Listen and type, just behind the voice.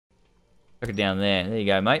Chuck it down there. There you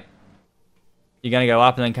go, mate. You're going to go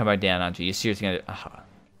up and then come back down, aren't you? You're seriously going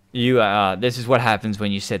to... this is what happens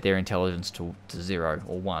when you set their intelligence to 0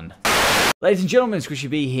 or 1. Ladies and gentlemen, Squishy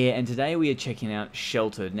B here, and today we are checking out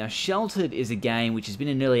Sheltered. Now, Sheltered is a game which has been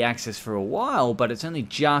in early access for a while, but it's only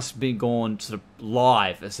just been gone sort of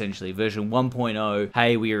live, essentially. Version 1.0,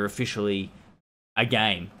 hey, we are officially a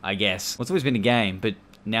game, I guess. Well, it's always been a game, but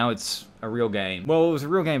now it's a real game. Well, it was a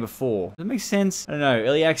real game before. Does that make sense? I don't know.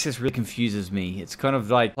 Early access really confuses me. It's kind of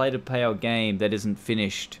like play-to-pay game that isn't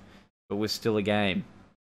finished, but was still a game.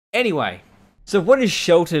 Anyway, so what is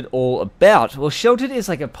Sheltered all about? Well, Sheltered is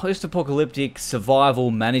like a post-apocalyptic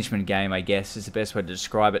survival management game, I guess, is the best way to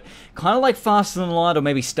describe it. Kind of like Faster Than Light or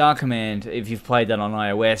maybe Star Command, if you've played that on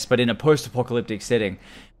iOS, but in a post-apocalyptic setting.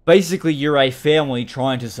 Basically, you're a family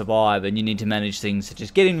trying to survive, and you need to manage things such as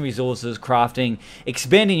getting resources, crafting,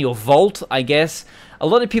 expanding your vault, I guess. A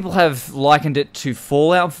lot of people have likened it to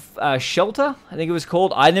Fallout Shelter, I think it was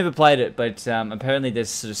called. I never played it, but apparently there's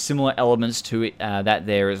sort of similar elements to it that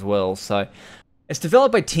there as well. So, it's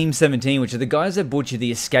developed by Team 17, which are the guys that brought you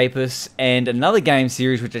The Escapists, and another game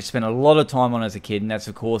series which I spent a lot of time on as a kid, and that's,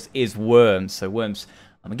 of course, is Worms. So, Worms,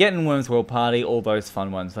 I'm getting Worms World Party, all those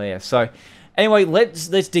fun ones there. So, anyway, let's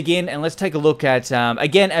dig in and let's take a look at,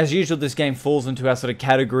 again, as usual, this game falls into our sort of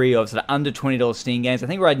category of sort of under $20 Steam games. I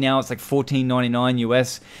think right now it's like $14.99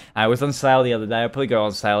 US. It was on sale the other day. I'll probably go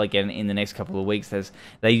on sale again in the next couple of weeks, as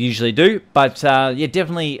they usually do. But, yeah,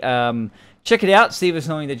 definitely check it out, see if it's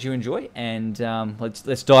something that you enjoy, and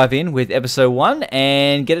let's dive in with episode 1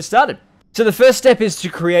 and get it started. So the first step is to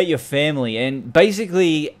create your family, and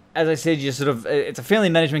basically, as I said, you sort of, it's a family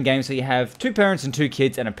management game, so you have 2 parents and 2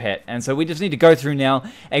 kids and a pet. And so we just need to go through now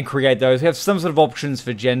and create those. We have some sort of options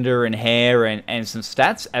for gender and hair and some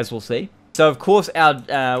stats, as we'll see. So, of course,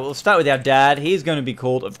 we'll start with our dad. He's going to be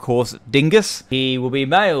called, of course, Dingus. He will be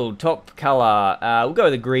male, top color. We'll go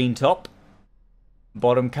with a green top.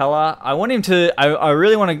 Bottom color. I want him to, I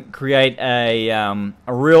really want to create a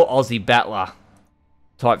real Aussie battler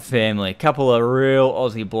type family, a couple of real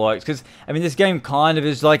Aussie blokes, because I mean this game kind of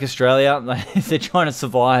is like Australia. They're trying to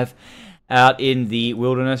survive out in the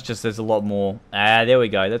wilderness, just there's a lot more. There we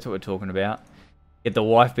go, that's what we're talking about. Get the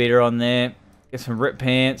wife beater on there, get some ripped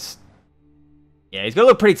pants. Yeah, he's got to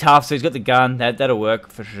look pretty tough, so he's got the gun, that'll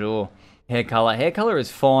work for sure. Hair color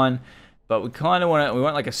is fine, but we kind of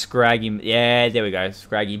want like a scraggy, yeah, there we go,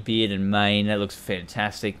 scraggy beard and mane, that looks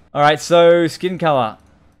fantastic. Alright, so skin color.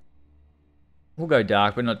 We'll go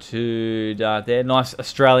dark, but not too dark there. Nice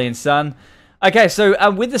Australian sun. Okay, so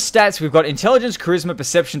with the stats, we've got intelligence, charisma,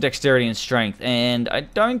 perception, dexterity, and strength. And I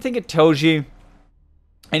don't think it tells you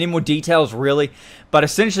any more details, really. But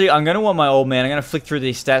essentially, I'm going to want my old man. I'm going to flick through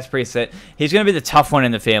these stats preset. He's going to be the tough one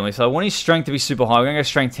in the family. So I want his strength to be super high. We're going to go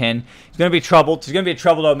strength 10. He's going to be troubled. He's going to be a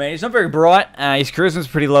troubled old man. He's not very bright. His charisma's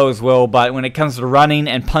pretty low as well. But when it comes to running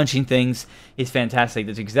and punching things, he's fantastic.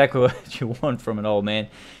 That's exactly what you want from an old man.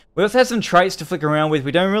 We also have some traits to flick around with.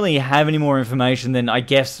 We don't really have any more information than, I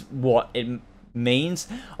guess, what it means.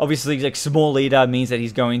 Obviously, like small leader means that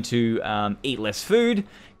he's going to eat less food.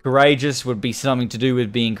 Courageous would be something to do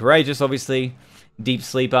with being courageous, obviously. Deep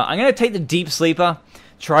sleeper. I'm going to take the deep sleeper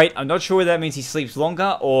trait. I'm not sure whether that means he sleeps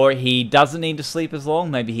longer or he doesn't need to sleep as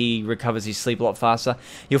long. Maybe he recovers his sleep a lot faster.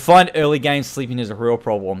 You'll find early game sleeping is a real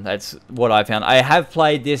problem. That's what I found. I have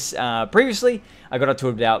played this previously. I got up to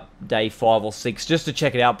about day 5 or 6 just to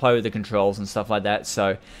check it out, play with the controls and stuff like that.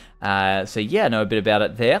 So yeah, I know a bit about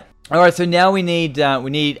it there. All right, so now we need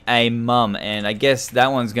a mum, and I guess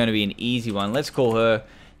that one's going to be an easy one. Let's call her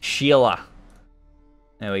Sheila.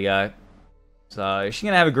 There we go. So she's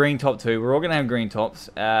going to have a green top too. We're all going to have green tops.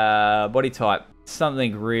 Body type,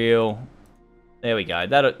 something real. There we go.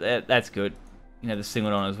 That's good. You can have the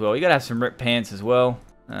singlet on as well. You got to have some ripped pants as well.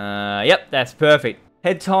 Yep, that's perfect.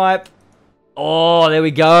 Head type. Oh, there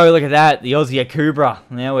we go. Look at that. The Aussie Akubra.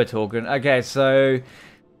 Now we're talking. Okay, so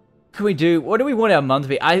what do we want our mum to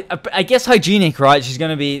be? I guess hygienic, right? She's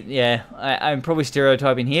going to be, yeah, I'm probably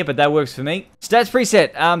stereotyping here, but that works for me. Stats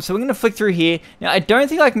preset. So we're going to flick through here. Now, I don't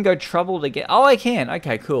think I can go troubled again. Oh, I can.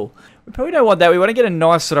 Okay, cool. We probably don't want that. We want to get a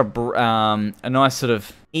nice sort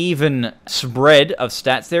of even spread of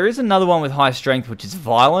stats. There is another one with high strength, which is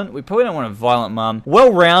violent. We probably don't want a violent mum.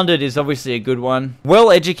 Well-rounded is obviously a good one.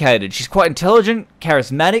 Well-educated. She's quite intelligent,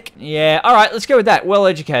 charismatic. Yeah, all right, let's go with that.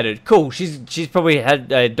 Well-educated. Cool. She's probably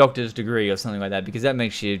had a doctor's degree or something like that because that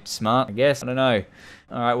makes you smart, I guess. I don't know.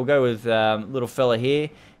 All right, we'll go with little fella here.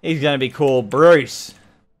 He's going to be called Bruce.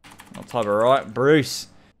 I'll type it right. Bruce.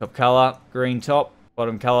 Top color, green top.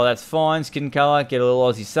 Bottom color, that's fine. Skin color, get a little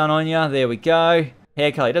Aussie sun on you. There we go.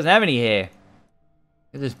 Hair color, he doesn't have any hair.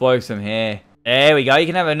 Give this bloke some hair. There we go. You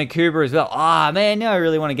can have a Nakubra as well. Ah, man, now I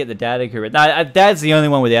really want to get the dad Nakubra. No, dad's the only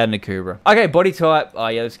one without a Nakubra. Okay, body type. Oh,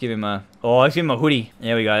 yeah, let's give him a... Oh, let's give him a hoodie.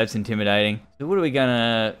 There we go. That's intimidating. So what are we going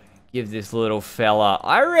to give this little fella?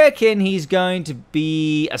 I reckon he's going to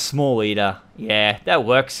be a small eater. Yeah, that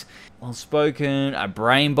works. Well-spoken, a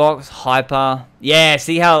brain box, hyper. Yeah,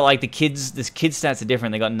 see how, like, this kid's stats are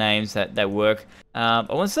different. They got names that work. I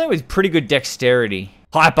want to say with pretty good dexterity.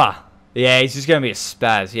 Hyper. Yeah, he's just going to be a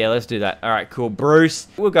spaz. Yeah, let's do that. All right, cool. Bruce.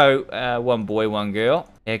 We'll go one boy, one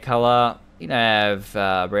girl. Hair color. You can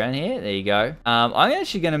have brown hair. There you go. I'm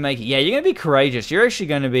actually going to make it... Yeah, you're going to be courageous. You're actually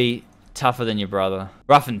going to be tougher than your brother.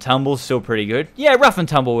 Rough and tumble, still pretty good. Yeah, rough and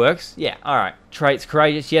tumble works. Yeah, all right. Traits,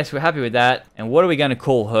 courageous. Yes, we're happy with that. And what are we going to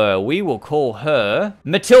call her? We will call her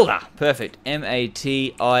Matilda. Perfect.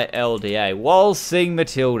 M-A-T-I-L-D-A. Waltzing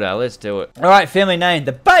Matilda. Let's do it. All right, family name.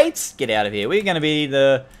 The Bates. Get out of here. We're going to be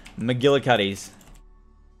the... McGillicuddies.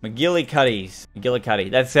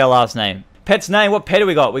 McGillicuddy. That's our last name. Pet's name. What pet do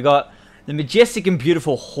we got? We got the majestic and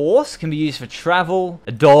beautiful horse. Can be used for travel.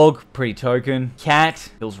 A dog. Pretty token.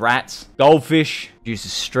 Cat. Kills rats. Goldfish.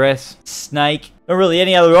 Reduces stress. Snake. Not really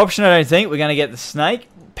any other option, I don't think. We're going to get the snake.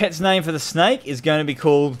 Pet's name for the snake is going to be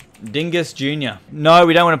called Dingus Jr. No,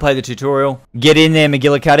 we don't want to play the tutorial. Get in there,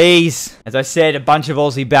 McGillicuddies. As I said, a bunch of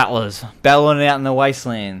Aussie battlers. Battling it out in the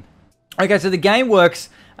wasteland. Okay, so the game works...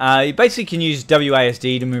 you basically can use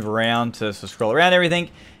WASD to move around, to scroll around everything.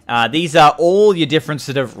 These are all your different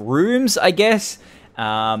sort of rooms, I guess.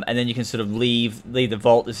 And then you can sort of leave the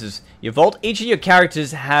vault. This is your vault. Each of your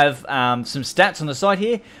characters have some stats on the side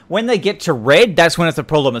here. When they get to red, that's when it's a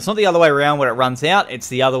problem. It's not the other way around when it runs out. It's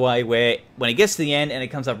the other way where when it gets to the end and it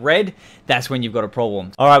comes up red, that's when you've got a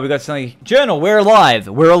problem. All right, we've got something. Journal, we're alive.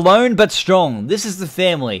 We're alone but strong. This is the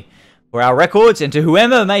family. For our records, and to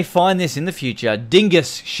whoever may find this in the future,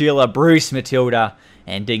 Dingus, Sheila, Bruce, Matilda,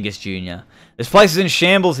 and Dingus Jr. This place is in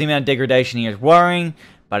shambles. The amount of degradation here is worrying,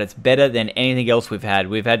 but it's better than anything else we've had.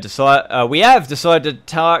 We have decided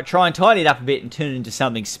to try and tidy it up a bit and turn it into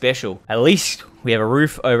something special. At least we have a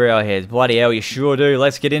roof over our heads. Bloody hell, you sure do.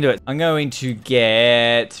 Let's get into it. I'm going to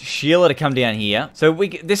get Sheila to come down here. So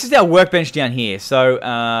this is our workbench down here.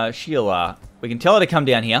 So Sheila, we can tell her to come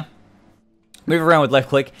down here. Move around with left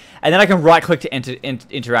click, and then I can right click to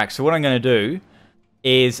interact. So what I'm going to do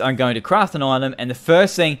is I'm going to craft an item, and the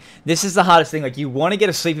first thing, this is the hardest thing, like you want to get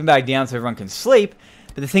a sleeping bag down so everyone can sleep,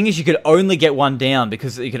 but the thing is you could only get one down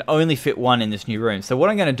because you can only fit one in this new room. So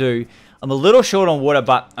what I'm going to do, I'm a little short on water,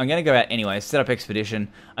 but I'm going to go out anyway, set up expedition.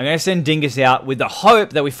 I'm going to send Dingus out with the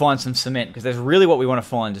hope that we find some cement, because that's really what we want to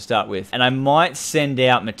find to start with. And I might send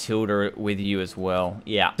out Matilda with you as well.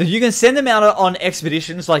 Yeah. So you can send them out on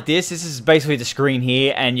expeditions like this. This is basically the screen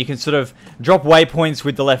here, and you can sort of drop waypoints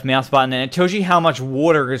with the left mouse button, and it tells you how much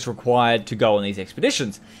water is required to go on these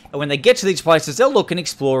expeditions. And when they get to these places, they'll look and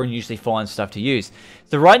explore and usually find stuff to use.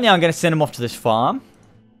 So right now I'm going to send them off to this farm.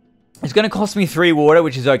 It's going to cost me 3 water,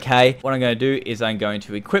 which is okay. What I'm going to do is I'm going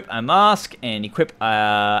to equip a mask and equip,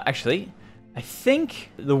 actually, I think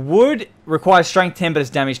the wood requires strength 10, but it's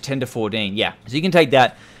damage 10 to 14. Yeah, so you can take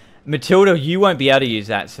that. Matilda, you won't be able to use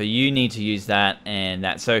that, so you need to use that and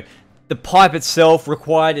that. So the pipe itself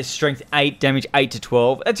required is strength 8, damage 8 to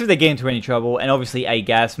 12. That's if they get into any trouble. And obviously a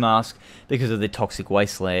gas mask because of the toxic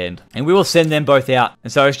wasteland. And we will send them both out.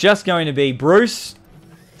 And so it's just going to be Bruce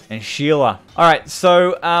and Sheila. Alright, so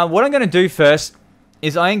what I'm going to do first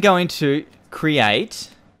is I am going to create,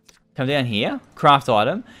 come down here, craft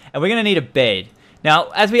item, and we're going to need a bed. Now,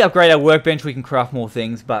 as we upgrade our workbench, we can craft more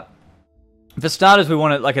things, but for starters, we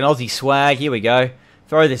want it like an Aussie swag. Here we go.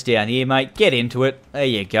 Throw this down here, mate. Get into it. There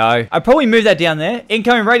you go. I'd probably move that down there.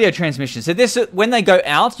 Incoming radio transmission. So this, when they go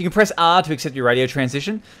out, you can press R to accept your radio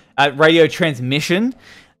transmission.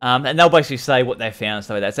 And they'll basically say what they found and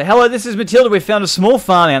stuff like that. So, hello, this is Matilda. We found a small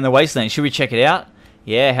farm out in the wasteland. Should we check it out?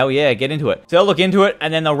 Yeah, hell yeah, get into it. So they'll look into it,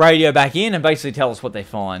 and then they'll radio back in and basically tell us what they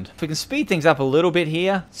find. If we can speed things up a little bit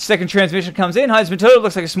here. Second transmission comes in. Hi, it's Matilda.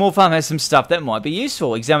 Looks like a small farm has some stuff that might be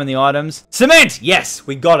useful. Examine the items. Cement! Yes,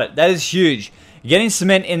 we got it. That is huge. Getting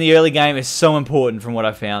cement in the early game is so important from what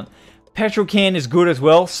I found. Petrol can is good as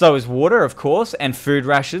well. So is water, of course, and food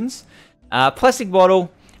rations. Plastic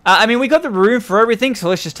bottle. I mean, we got the room for everything, so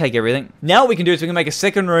let's just take everything. Now what we can do is we can make a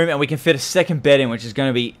second room and we can fit a second bed in, which is going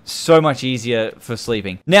to be so much easier for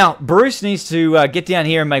sleeping. Now, Bruce needs to get down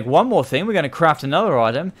here and make one more thing. We're going to craft another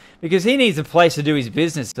item because he needs a place to do his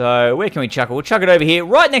business. So where can we chuck it? We'll chuck it over here,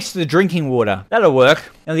 right next to the drinking water. That'll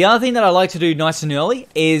work. Now, the other thing that I like to do nice and early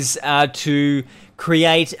is to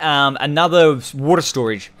create another water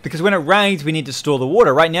storage, because when it rains we need to store the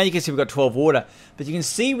water. Right now you can see we've got 12 water, but you can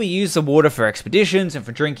see we use the water for expeditions and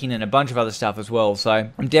for drinking and a bunch of other stuff as well, so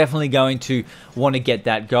I'm definitely going to want to get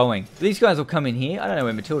that going. These guys will come in here. I don't know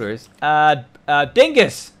where Matilda is.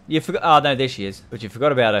 Dingus! You forgot. Oh no, there she is, but you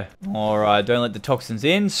forgot about her. Alright, don't let the toxins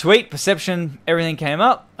in. Sweet, perception, everything came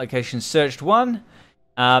up. Location searched 1,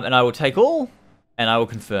 and I will take all, and I will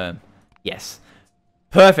confirm. Yes.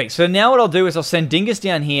 Perfect. So now what I'll do is I'll send Dingus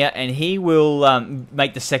down here, and he will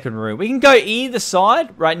make the second room. We can go either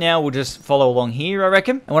side. Right now, we'll just follow along here, I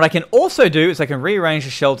reckon. And what I can also do is I can rearrange the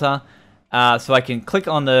shelter. So I can click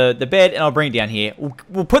on the bed, and I'll bring it down here.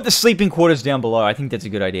 We'll put the sleeping quarters down below. I think that's a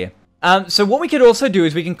good idea. So what we could also do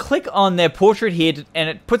is we can click on their portrait here, and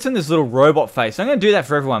it puts in this little robot face. So I'm going to do that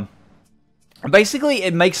for everyone. Basically,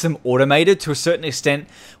 it makes them automated to a certain extent,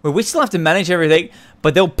 where we still have to manage everything,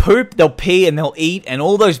 but they'll poop, they'll pee, and they'll eat, and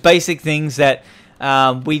all those basic things that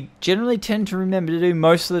we generally tend to remember to do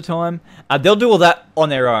most of the time. They'll do all that on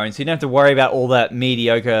their own, so you don't have to worry about all that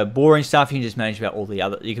mediocre, boring stuff. You can just manage about all the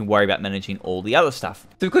other. You can worry about managing all the other stuff.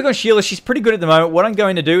 So if we click on Sheila, she's pretty good at the moment. What I'm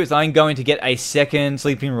going to do is I'm going to get a second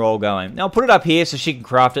sleeping roll going. Now I'll put it up here so she can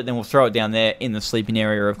craft it, then we'll throw it down there in the sleeping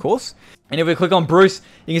area, of course. And if we click on Bruce,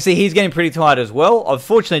 you can see he's getting pretty tired as well.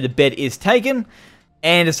 Unfortunately, the bed is taken,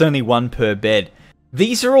 and it's only 1 per bed.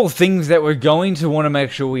 These are all things that we're going to want to make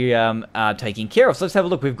sure we are taking care of. So let's have a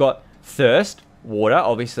look. We've got thirst, water,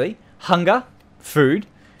 obviously, hunger, food,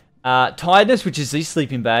 tiredness, which is these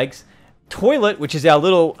sleeping bags, toilet, which is our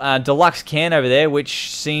little deluxe can over there,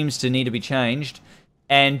 which seems to need to be changed,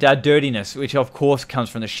 and dirtiness, which of course comes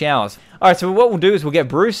from the showers. Alright, so what we'll do is we'll get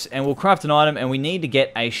Bruce, and we'll craft an item, and we need to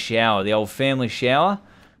get a shower, the old family shower.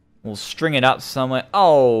 We'll string it up somewhere.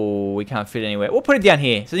 Oh, we can't fit it anywhere. We'll put it down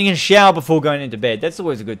here, so you can shower before going into bed. That's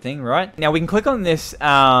always a good thing, right? Now, we can click on this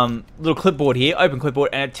little clipboard here, open clipboard,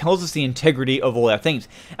 and it tells us the integrity of all our things.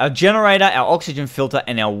 Our generator, our oxygen filter,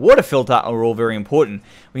 and our water filter are all very important.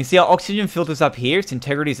 We can see our oxygen filter's up here. Its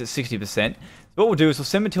integrity is at 60%. So what we'll do is we'll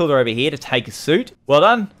send Matilda over here to take a suit. Well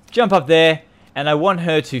done. Jump up there, and I want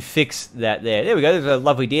her to fix that there. There we go. There's a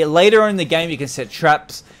lovely deer. Later on in the game, you can set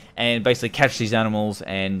traps and basically catch these animals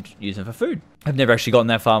and use them for food. I've never actually gotten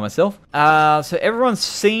that far myself. So everyone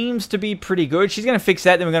seems to be pretty good. She's going to fix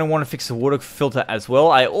that. Then we're going to want to fix the water filter as well.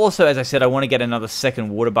 I also, as I said, I want to get another second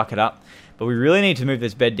water bucket up. But we really need to move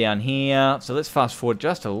this bed down here. So let's fast forward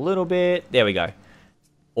just a little bit. There we go.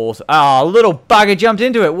 Awesome. Oh, little bugger jumped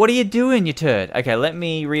into it. What are you doing, you turd? Okay, let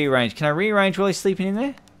me rearrange. Can I rearrange while he's sleeping in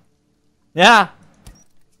there? Yeah.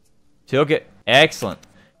 Took it. Excellent.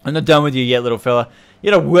 I'm not done with you yet, little fella. You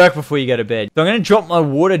gotta work before you go to bed. So I'm gonna drop my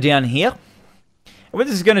water down here. And what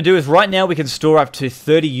this is gonna do is right now we can store up to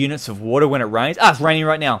 30 units of water when it rains. Ah, it's raining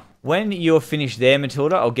right now. When you're finished there,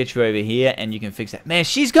 Matilda, I'll get you over here and you can fix that. Man,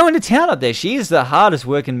 she's going to town up there. She is the hardest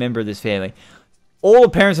working member of this family. All the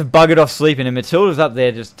parents have buggered off sleeping, and Matilda's up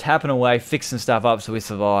there just tapping away, fixing stuff up so we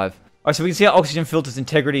survive. Alright, so we can see our oxygen filter's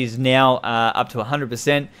integrity is now up to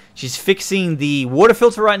 100%. She's fixing the water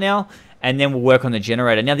filter right now, and then we'll work on the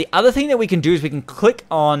generator. Now, the other thing that we can do is we can click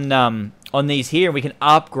on these here, and we can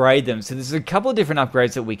upgrade them. So there's a couple of different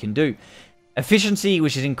upgrades that we can do. Efficiency,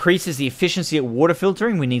 which increases the efficiency at water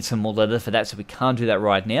filtering. We need some more leather for that, so we can't do that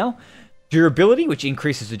right now. Durability, which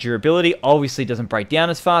increases the durability, obviously doesn't break down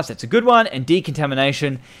as fast. That's a good one. And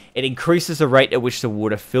decontamination, it increases the rate at which the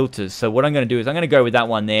water filters. So what I'm going to do is I'm going to go with that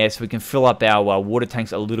one there so we can fill up our water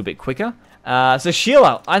tanks a little bit quicker. So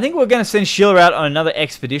Sheila, I think we're going to send Sheila out on another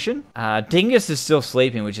expedition. Dingus is still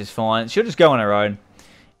sleeping, which is fine. She'll just go on her own.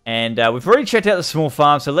 And we've already checked out the small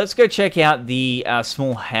farm, so let's go check out the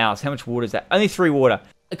small house. How much water is that? Only 3 water.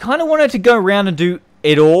 I kind of wanted to go around and do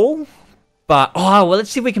it all. But, oh, well, let's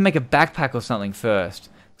see if we can make a backpack or something first.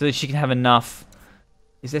 So that she can have enough.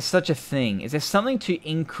 Is there such a thing? Is there something to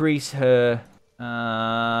increase her,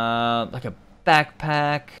 like a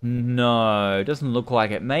backpack? No, doesn't look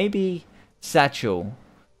like it. Maybe satchel.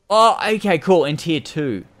 Oh, okay, cool, in tier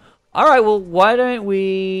 2. Alright, well, why don't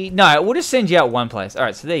we... No, we'll just send you out one place.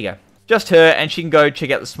 Alright, so there you go. Just her, and she can go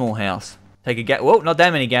check out the small house. Take a gas... Whoa, not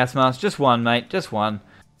that many gas masks. Just one, mate. Just one.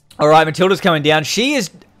 Alright, Matilda's coming down. She is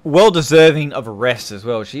well deserving of a rest as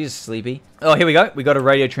well. She is sleepy. Oh, here we go. We got a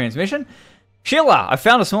radio transmission. Sheila, I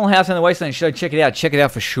found a small house in the wasteland. Should I check it out? Check it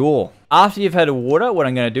out for sure. After you've had a water, what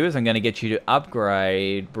I'm going to do is I'm going to get you to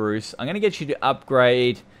upgrade, Bruce. I'm going to get you to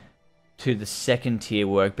upgrade to the 2nd tier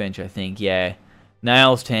workbench, I think. Yeah.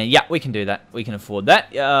 Nails 10. Yeah, we can do that. We can afford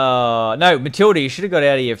that. No, Matilda, you should have got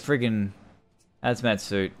out of your friggin' hazmat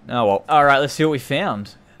suit. Oh, well. Alright, let's see what we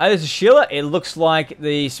found. Oh, there's a Sheila. It looks like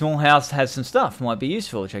the small house has some stuff. Might be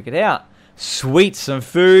useful. Check it out. Sweet. Some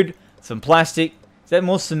food. Some plastic. Is that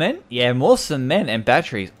more cement? Yeah, more cement and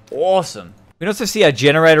batteries. Awesome. We can also see our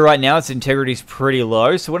generator right now. Its integrity is pretty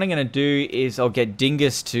low. So what I'm going to do is I'll get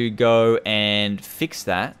Dingus to go and fix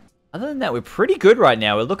that. Other than that, we're pretty good right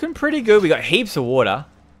now. We're looking pretty good. We got heaps of water.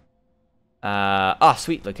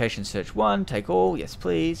 Sweet. Location search 1. Take all. Yes,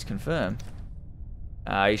 please. Confirm.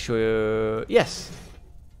 Are you sure? Yes.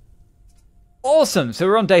 Awesome. So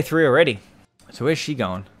we're on day 3 already. So where's she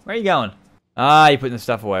going? Where are you going? You're putting the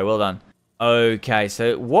stuff away. Well done. Okay,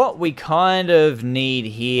 so what we kind of need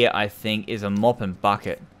here, I think, is a mop and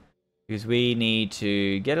bucket. Because we need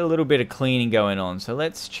to get a little bit of cleaning going on. So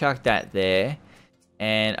let's chuck that there.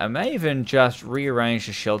 And I may even just rearrange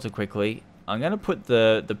the shelter quickly. I'm going to put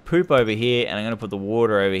the poop over here, and I'm going to put the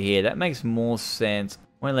water over here. That makes more sense.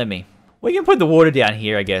 Won't let me. We can put the water down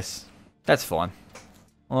here, I guess. That's fine.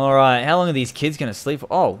 Alright, how long are these kids going to sleep for?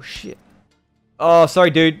 Oh, shit. Oh,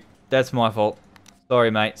 sorry, dude. That's my fault. Sorry,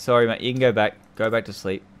 mate. Sorry, mate. You can go back. Go back to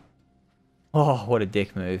sleep. Oh, what a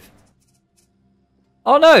dick move.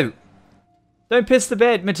 Oh, no! Don't piss the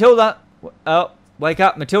bed. Matilda! Oh, wake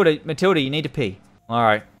up. Matilda, you need to pee.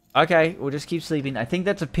 Alright. Okay, we'll just keep sleeping. I think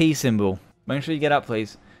that's a pee symbol. Make sure you get up,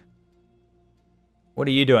 please. What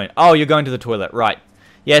are you doing? Oh, you're going to the toilet. Right.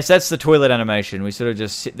 Yes, that's the toilet animation. We sort of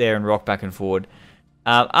just sit there and rock back and forward.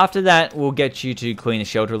 After that, we'll get you to clean the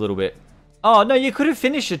shelter a little bit. Oh, no, you could have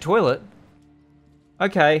finished the toilet.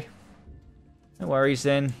 Okay. No worries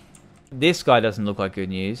then. This guy doesn't look like good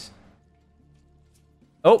news.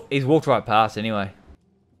 Oh, he's walked right past anyway.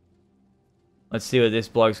 Let's see what this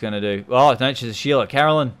bloke's going to do. Oh, no, she's a Sheila.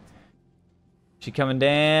 Carolyn. She coming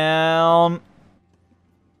down.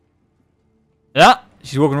 Yeah,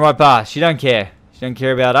 she's walking right past. She don't care. She don't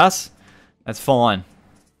care about us. That's fine.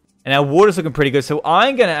 And our water's looking pretty good. So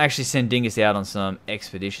I'm going to actually send Dingus out on some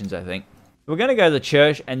expeditions, I think. We're going to go to the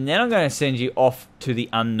church, and then I'm going to send you off to the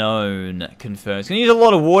unknown. Confirmed. It's going to use a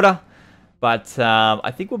lot of water, but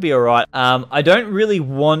I think we'll be alright. I don't really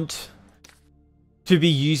want to be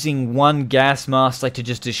using one gas mask like to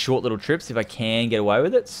just do short little trips if I can get away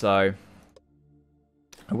with it. So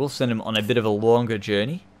I will send him on a bit of a longer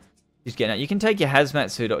journey. Just getting out. You can take your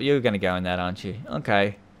hazmat suit off. You're going to go in that, aren't you?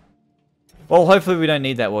 Okay. Well, hopefully we don't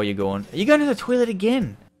need that while you're gone. Are you going to the toilet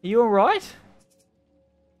again? Are you alright?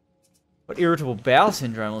 What, irritable bowel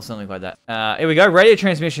syndrome or something like that? Here we go. Radio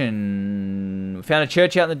transmission. We found a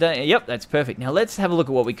church out in the day. Yep, that's perfect. Now let's have a look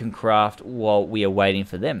at what we can craft while we are waiting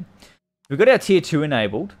for them. We've got our tier 2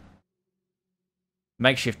 enabled.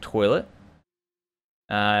 Makeshift toilet.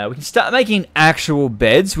 We can start making actual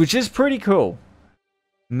beds, which is pretty cool.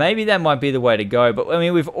 Maybe that might be the way to go, but I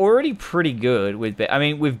mean, we've already pretty good with bed. I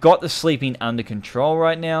mean, we've got the sleeping under control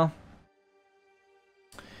right now.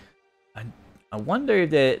 I wonder if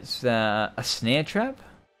there's a snare trap.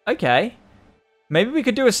 Okay. Maybe we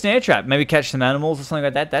could do a snare trap. Maybe catch some animals or something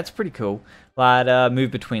like that. That's pretty cool. Like,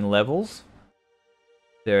 move between levels.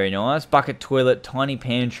 Very nice. Bucket toilet, tiny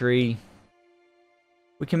pantry.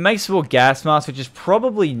 We can make some more gas masks, which is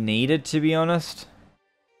probably needed, to be honest.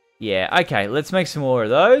 Yeah, okay. Let's make some more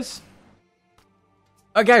of those.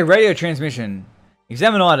 Okay, radio transmission.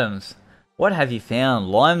 Examine items. What have you found?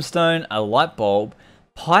 Limestone, a light bulb,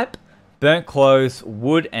 pipe, burnt clothes,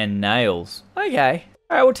 wood, and nails. Okay.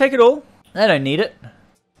 Alright, we'll take it all. They don't need it.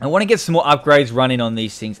 I want to get some more upgrades running on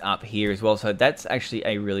these things up here as well, so that's actually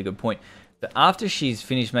a really good point. But after she's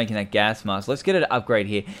finished making that gas mask, let's get her to upgrade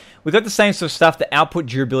here. We've got the same sort of stuff, the output,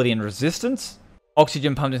 durability, and resistance.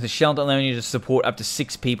 Oxygen pumped into the shelter, allowing you to support up to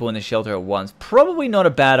 6 people in the shelter at once. Probably not a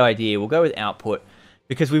bad idea. We'll go with output,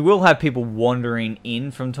 because we will have people wandering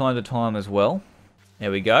in from time to time as well.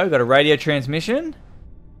 There we go. Got a radio transmission.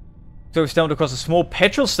 So we've stumbled across a small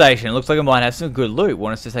petrol station. It looks like it might have some good loot.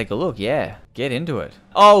 Want us to take a look? Yeah. Get into it.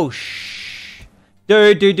 Oh, shh.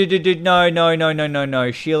 Dude.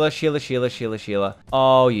 No. Sheila.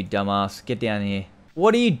 Oh, you dumbass. Get down here.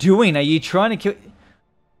 What are you doing? Are you trying to kill...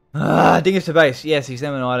 Dingus to base. Yes,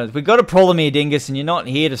 examine items. We've got a problem here, Dingus, and you're not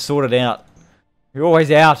here to sort it out. You're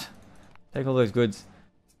always out. Take all those goods.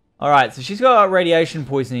 Alright, so she's got radiation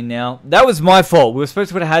poisoning now. That was my fault. We were supposed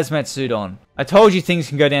to put a hazmat suit on. I told you things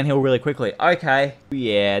can go downhill really quickly. Okay.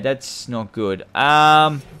 Yeah, that's not good.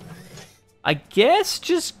 I guess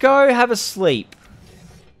just go have a sleep.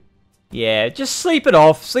 Yeah, just sleep it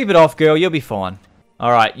off. Sleep it off, girl. You'll be fine.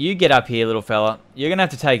 Alright, you get up here, little fella. You're going to have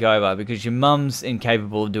to take over because your mum's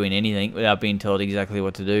incapable of doing anything without being told exactly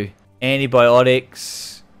what to do.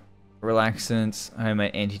 Antibiotics, relaxants,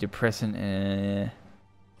 homemade antidepressant,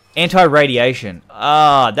 anti-radiation.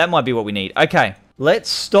 That might be what we need. Okay, Let's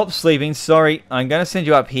stop sleeping. Sorry, I'm going to send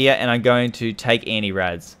you up here, and I'm going to take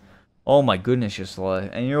anti-rads. Oh my goodness, you're slow.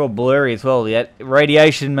 And you're all blurry as well. That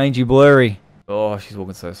radiation made you blurry. Oh, she's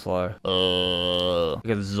walking so slow. Look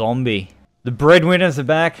at the zombie. The breadwinners are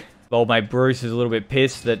back. Old mate Bruce is a little bit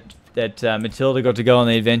pissed that Matilda got to go on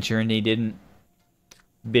the adventure and he didn't.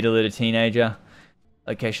 Bitter little teenager.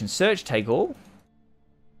 Location search, take all.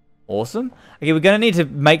 Awesome. Okay, we're going to need to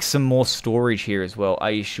make some more storage here as well.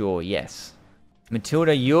 Are you sure? Yes.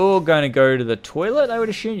 Matilda, you're going to go to the toilet, I would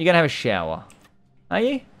assume. You're going to have a shower. Are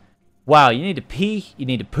you? Wow, you need to pee, you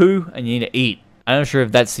need to poo, and you need to eat. I'm not sure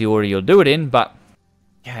if that's the order you'll do it in, but...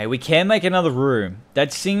 Okay, we can make another room.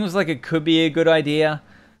 That seems like it could be a good idea.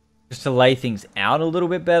 Just to lay things out a little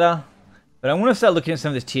bit better. But I want to start looking at some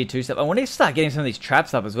of this tier 2 stuff. I want to start getting some of these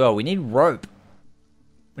traps up as well. We need rope.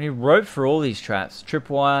 We need rope for all these traps.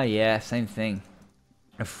 Tripwire, yeah, same thing.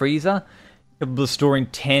 A freezer. Capable of storing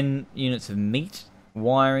 10 units of meat.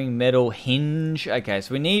 Wiring, metal, hinge. Okay,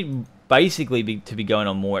 so we need basically to be going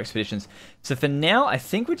on more expeditions. So for now, I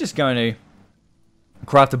think we're just going to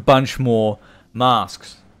craft a bunch more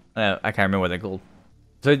masks. I can't remember what they're called.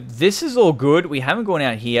 So this is all good. We haven't gone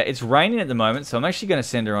out here. It's raining at the moment, so I'm actually going to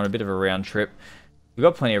send her on a bit of a round trip. We've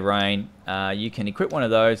got plenty of rain. You can equip one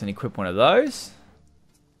of those and equip one of those.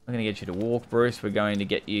 I'm going to get you to walk, Bruce. We're going to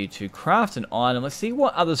get you to craft an item. Let's see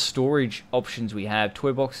what other storage options we have.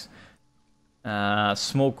 Toy box.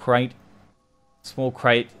 Small crate. Small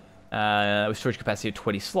crate. With storage capacity of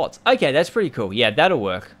 20 slots. Okay, that's pretty cool. Yeah, that'll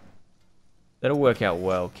work. That'll work out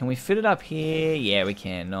well. Can we fit it up here? Yeah, we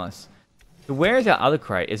can. Nice. So where is our other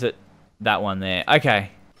crate? Is it that one there? Okay.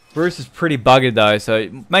 Bruce is pretty buggered though, so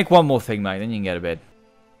make one more thing, mate, then you can go to bed.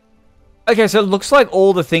 Okay, so it looks like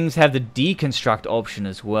all the things have the deconstruct option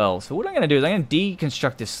as well. So what I'm going to do is I'm going to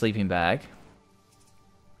deconstruct this sleeping bag.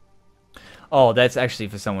 Oh, that's actually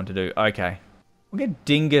for someone to do. Okay. We'll get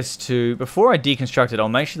Dingus to... Before I deconstruct it, I'll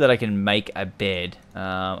make sure that I can make a bed.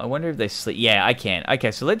 I wonder if they sleep... Yeah, I can.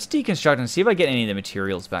 Okay, so let's deconstruct and see if I get any of the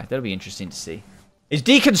materials back. That'll be interesting to see. Is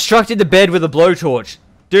deconstructed the bed with a blowtorch.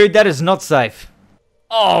 Dude, that is not safe.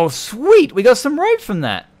 Oh, sweet. We got some rope from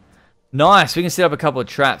that. Nice. We can set up a couple of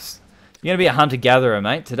traps. You're going to be a hunter-gatherer,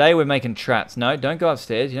 mate. Today we're making traps. No, don't go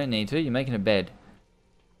upstairs. You don't need to. You're making a bed.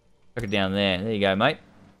 Chuck it down there. There you go, mate.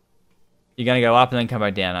 You're going to go up and then come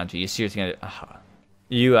back down, aren't you? You're seriously going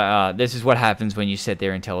to... this is what happens when you set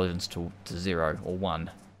their intelligence to 0 or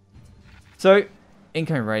 1. So,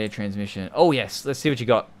 incoming radio transmission. Oh, yes. Let's see what you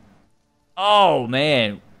got. Oh,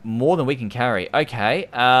 man. More than we can carry. Okay.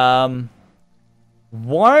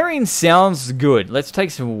 Wiring sounds good. Let's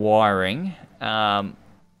take some wiring.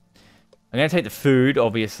 I'm going to take the food,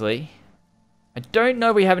 obviously. I don't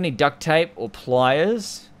know if we have any duct tape or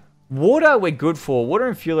pliers. Water, we're good for. Water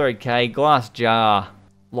and fuel are okay. Glass jar.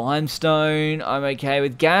 Limestone, I'm okay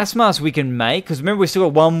with. Gas mask we can make, because remember we still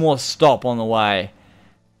got one more stop on the way.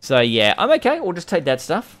 So yeah, I'm okay. We'll just take that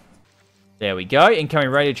stuff. There we go.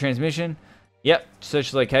 Incoming radio transmission. Yep,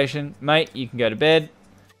 search the location. Mate, you can go to bed.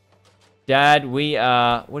 Dad, we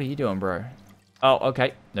are... What are you doing, bro? Oh,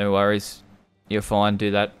 okay. No worries. You're fine.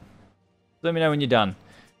 Do that. Let me know when you're done.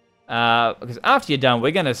 Because after you're done, we're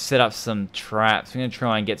going to set up some traps. We're going to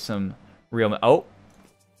try and get some real... Oh!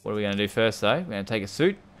 What are we going to do first, though? We're going to take a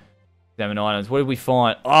suit. Examine items. What did we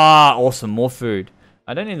find? Ah, awesome. More food.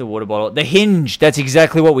 I don't need the water bottle. The hinge. That's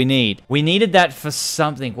exactly what we need. We needed that for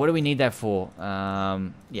something. What do we need that for?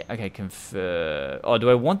 Yeah, okay. Confer. Oh, do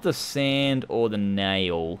I want the sand or the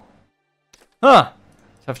nail? Huh.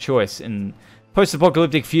 Tough choice in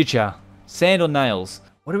post-apocalyptic future. Sand or nails?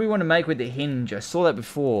 What do we want to make with the hinge? I saw that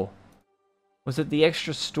before. Was it the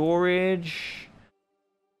extra storage?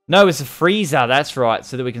 No, it's a freezer. That's right,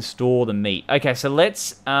 so that we can store the meat. Okay, so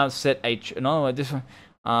let's set a... No, this one.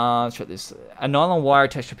 Let's try this. A nylon wire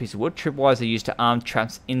attached to a piece of wood. Tripwires are used to arm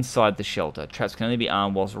traps inside the shelter. Traps can only be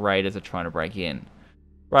armed whilst raiders are trying to break in.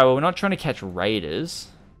 Right, well, we're not trying to catch raiders.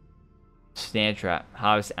 Snare trap.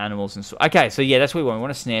 Harvest animals and so... Okay, so yeah, that's what we want. We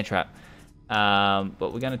want a snare trap.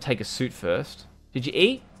 But we're going to take a suit first. Did you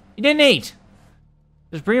eat? You didn't eat!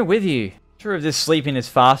 Just bring it with you. Not sure if this sleeping is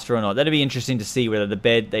faster or not. That'd be interesting to see whether the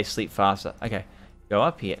bed, they sleep faster. Okay, go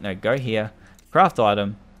up here. No, go here. Craft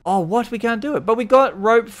item. Oh, what? We can't do it. But we got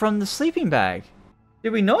rope from the sleeping bag.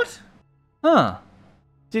 Did we not? Huh.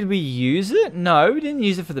 Did we use it? No, we didn't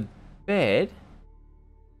use it for the bed.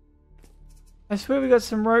 I swear we got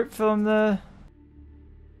some rope from the...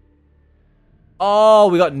 Oh,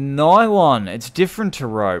 we got nylon. It's different to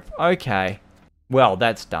rope. Okay. Well,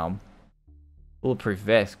 that's dumb. Bulletproof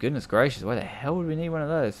vest. Goodness gracious. Why the hell would we need one of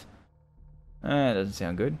those? That doesn't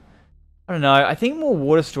sound good. I don't know. I think more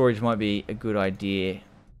water storage might be a good idea.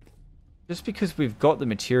 Just because we've got the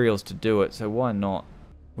materials to do it, so why not?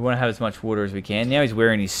 We want to have as much water as we can. Now he's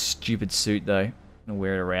wearing his stupid suit, though. Gonna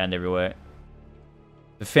wear it around everywhere.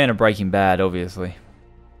 The fan of Breaking Bad, obviously.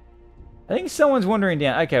 I think someone's wandering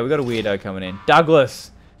down. Okay, we got a weirdo coming in.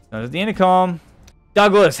 Douglas! There's the intercom.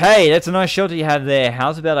 Douglas, hey, that's a nice shelter you have there.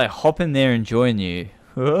 How's about I hop in there and join you?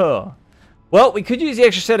 Oh. Well, we could use the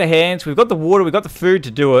extra set of hands. We've got the water, we've got the food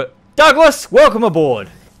to do it. Douglas, welcome aboard.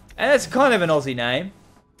 And that's kind of an Aussie name.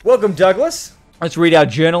 Welcome, Douglas. Let's read our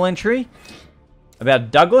journal entry about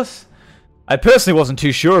Douglas. I personally wasn't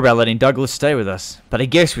too sure about letting Douglas stay with us, but I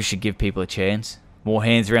guess we should give people a chance. More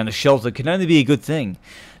hands around the shelter can only be a good thing.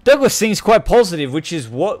 Douglas seems quite positive, which is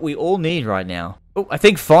what we all need right now. Oh, I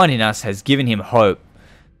think finding us has given him hope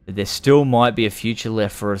that there still might be a future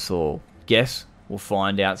left for us all. Guess we'll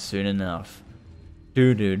find out soon enough.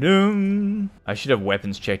 Doo-doo-doo. I should have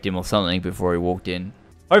weapons checked him or something before he walked in.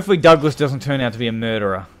 Hopefully Douglas doesn't turn out to be a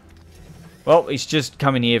murderer. Well, he's just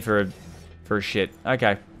coming here for a shit.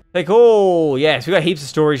 Okay. Hey, cool. Yes, we got heaps of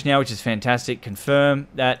storage now, which is fantastic. Confirm.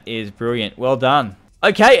 That is brilliant. Well done.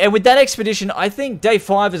 Okay, and with that expedition, I think day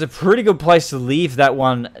 5 is a pretty good place to leave that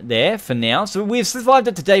one there for now. So we've survived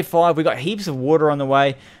up to day 5. We've got heaps of water on the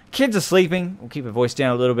way. Kids are sleeping. We'll keep our voice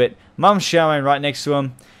down a little bit. Mum's showering right next to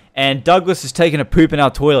him. And Douglas is taking a poop in our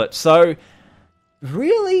toilet. So,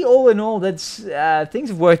 really, all in all, that's things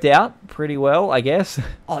have worked out pretty well, I guess.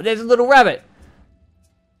 Oh, there's a little rabbit.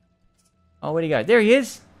 Oh, where'd he go? There he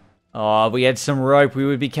is. Oh, if we had some rope, we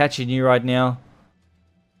would be catching you right now.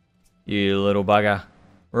 You little bugger.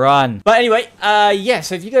 Run. But anyway, yeah,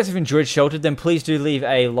 so if you guys have enjoyed Sheltered, then please do leave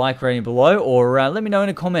a like rating below, or let me know in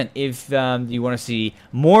a comment if you want to see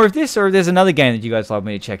more of this, or if there's another game that you guys like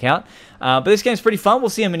me to check out. But this game's pretty fun. We'll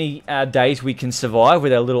see how many days we can survive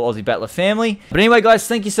with our little Aussie Battler family. But anyway, guys,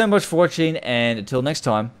 thank you so much for watching, and until next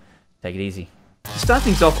time, take it easy. To start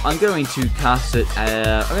things off, I'm going to cast it,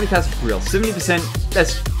 I'm going to cast it for real. 70%,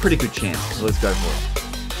 that's a pretty good chance. So let's go for it.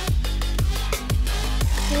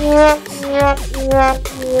 There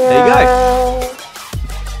you go.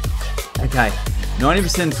 Okay,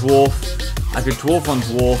 90% dwarf. I could dwarf on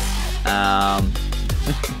dwarf.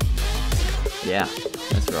 Yeah,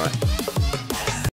 that's right.